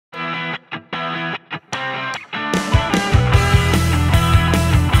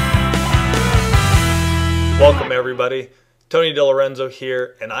everybody? Tony DeLorenzo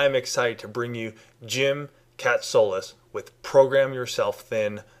here, and I am excited to bring you Jim Katsoulis with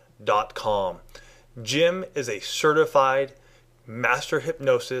ProgramYourselfThin.com. Jim is a certified master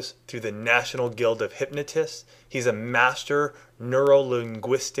hypnosis through the National Guild of Hypnotists. He's a master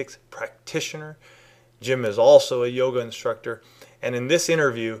neurolinguistics practitioner. Jim is also a yoga instructor, and in this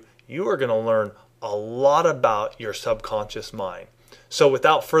interview, you are going to learn a lot about your subconscious mind. So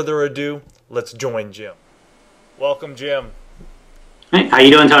without further ado, let's join Jim. Welcome, Jim. Hey, how you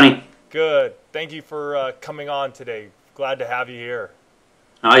doing, Tony? Good. Thank you for coming on today. Glad to have you here.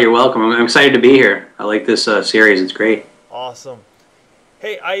 Oh, you're welcome. I'm excited to be here. I like this series. It's great. Awesome.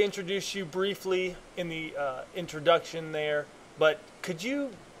 Hey, I introduced you briefly in the introduction there, but could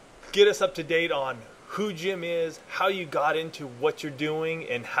you get us up to date on who Jim is, how you got into what you're doing,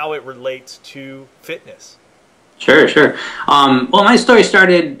 and how it relates to fitness? Sure. Well, my story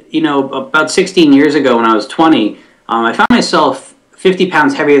started, about 16 years ago when I was 20. I found myself 50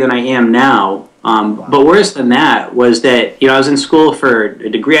 pounds heavier than I am now. Wow. But worse than that was that, I was in school for a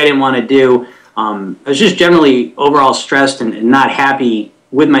degree I didn't want to do. I was just generally overall stressed and not happy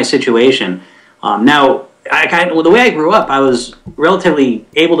with my situation. Now, the way I grew up, I was relatively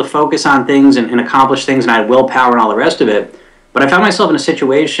able to focus on things and accomplish things, and I had willpower and all the rest of it. But I found myself in a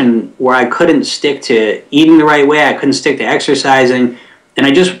situation where I couldn't stick to eating the right way, I couldn't stick to exercising, and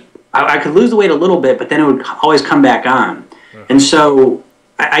I could lose the weight a little bit, but then it would always come back on. And so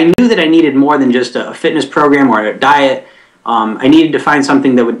I knew that I needed more than just a fitness program or a diet. I needed to find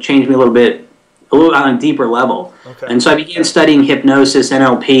something that would change me a little on a deeper level. Okay. And so I began studying hypnosis,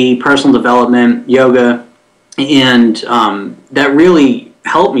 NLP, personal development, yoga, and that really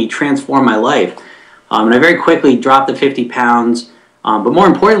helped me transform my life. And I very quickly dropped the 50 pounds. But more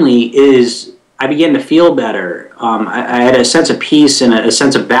importantly is I began to feel better. I had a sense of peace and a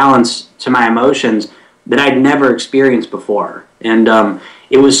sense of balance to my emotions that I'd never experienced before. And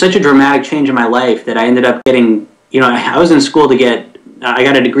it was such a dramatic change in my life that I ended up getting, I was in school I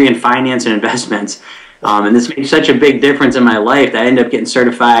got a degree in finance and investments. And this made such a big difference in my life that I ended up getting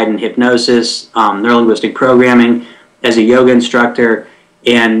certified in hypnosis, neurolinguistic programming, as a yoga instructor.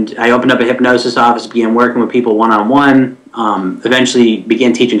 And I opened up a hypnosis office, began working with people one-on-one, eventually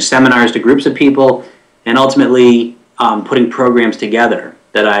began teaching seminars to groups of people, and ultimately putting programs together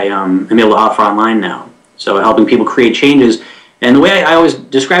that I am able to offer online now. So helping people create changes. And the way I always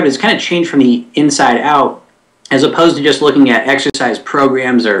describe it is kind of change from the inside out, as opposed to just looking at exercise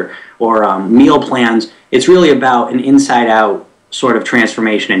programs or meal plans. It's really about an inside-out sort of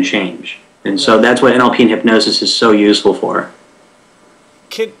transformation and change. And so that's what NLP and hypnosis is so useful for.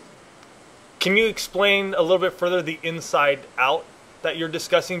 Can you explain a little bit further the inside out that you're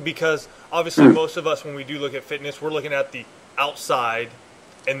discussing? Because obviously most of us, when we do look at fitness, we're looking at the outside,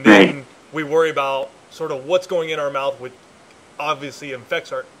 and then we worry about sort of what's going in our mouth, which obviously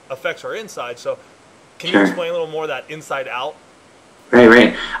affects our inside. So can you explain a little more of that inside out?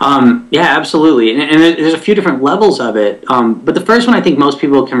 Right. Yeah, absolutely. And there's a few different levels of it. But the first one I think most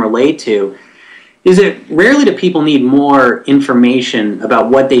people can relate to is that rarely do people need more information about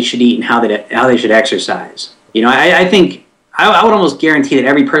what they should eat and how they should exercise. I think I would almost guarantee that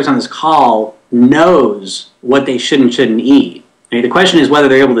every person on this call knows what they should and shouldn't eat. The question is whether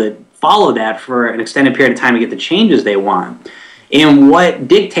they're able to follow that for an extended period of time to get the changes they want, and what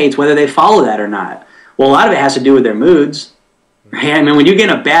dictates whether they follow that or not. Well, a lot of it has to do with their moods. Right? I mean, when you get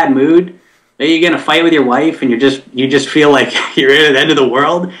in a bad mood, you get in a fight with your wife and you just feel like you're at the end of the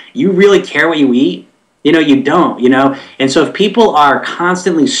world, you really care what you eat? You don't, And so if people are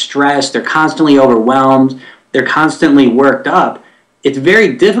constantly stressed, they're constantly overwhelmed, they're constantly worked up, it's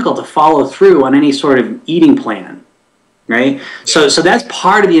very difficult to follow through on any sort of eating plan, right? Yeah. So that's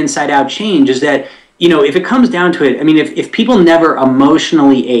part of the inside-out change, is that, if it comes down to it, I mean, if people never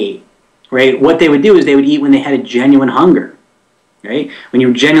emotionally ate, right, what they would do is they would eat when they had a genuine hunger. Right? When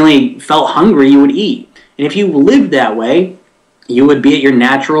you genuinely felt hungry, you would eat. And if you lived that way, you would be at your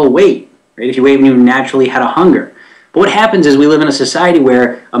natural weight. Right? If you ate when you naturally had a hunger. But what happens is we live in a society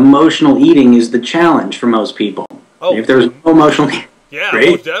where emotional eating is the challenge for most people. Oh, if there was no emotional eating, yeah, right?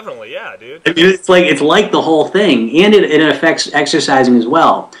 Most definitely, yeah, dude. I mean, it's like the whole thing, and it affects exercising as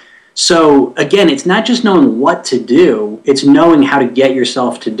well. So again, it's not just knowing what to do; it's knowing how to get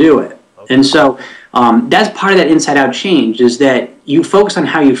yourself to do it. Okay. And so that's part of that inside-out change, is that you focus on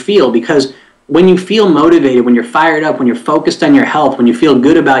how you feel, because when you feel motivated, when you're fired up, when you're focused on your health, when you feel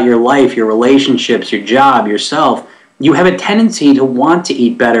good about your life, your relationships, your job, yourself, you have a tendency to want to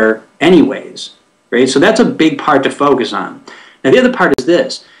eat better anyways, right? So that's a big part to focus on. Now, the other part is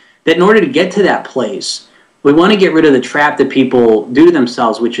this, that in order to get to that place, we want to get rid of the trap that people do to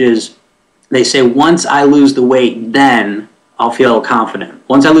themselves, which is they say, once I lose the weight, then I'll feel confident.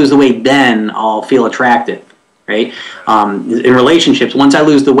 Once I lose the weight, then I'll feel attractive, right? In relationships, once I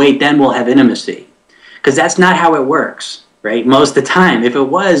lose the weight, then we'll have intimacy. Because that's not how it works, right? Most of the time. If it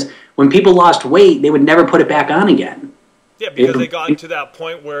was, when people lost weight, they would never put it back on again. Yeah, because they got to that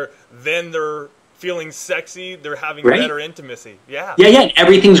point where then they're feeling sexy, they're having better intimacy. Yeah. Yeah,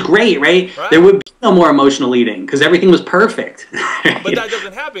 everything's great, right? There would be no more emotional eating because everything was perfect. But that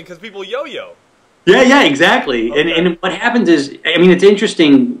doesn't happen because people yo-yo. Yeah, exactly. Okay. And what happens is, I mean, it's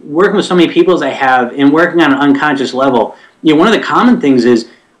interesting working with so many people as I have and working on an unconscious level. You know, one of the common things is